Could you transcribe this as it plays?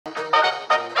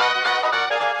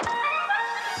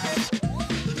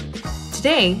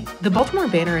Today, the Baltimore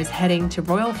Banner is heading to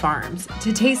Royal Farms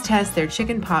to taste test their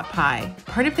chicken pot pie,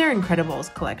 part of their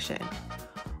Incredibles collection.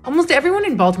 Almost everyone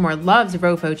in Baltimore loves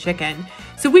Rofo chicken,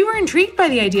 so we were intrigued by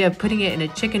the idea of putting it in a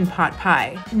chicken pot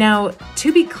pie. Now,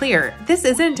 to be clear, this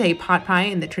isn't a pot pie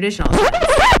in the traditional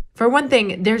sense. For one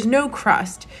thing, there's no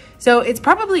crust, so it's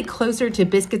probably closer to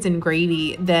biscuits and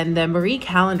gravy than the Marie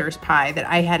Callender's pie that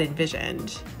I had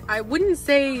envisioned. I wouldn't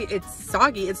say it's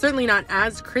soggy. It's certainly not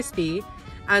as crispy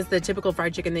as the typical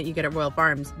fried chicken that you get at Royal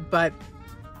Farms, but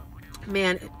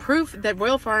man, proof that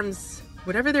Royal Farms,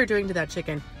 whatever they're doing to that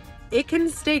chicken, it can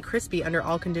stay crispy under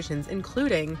all conditions,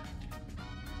 including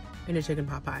in a chicken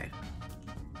pot pie.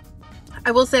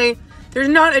 I will say there's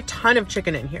not a ton of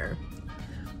chicken in here,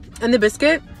 and the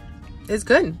biscuit is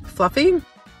good, fluffy.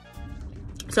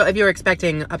 So if you're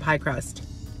expecting a pie crust,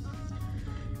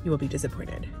 you will be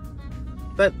disappointed.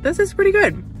 But this is pretty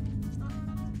good.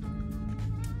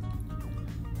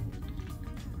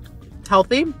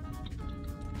 Healthy.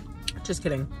 Just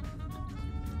kidding.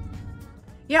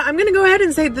 Yeah, I'm gonna go ahead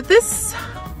and say that this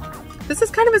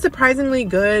is kind of a surprisingly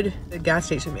good gas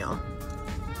station meal.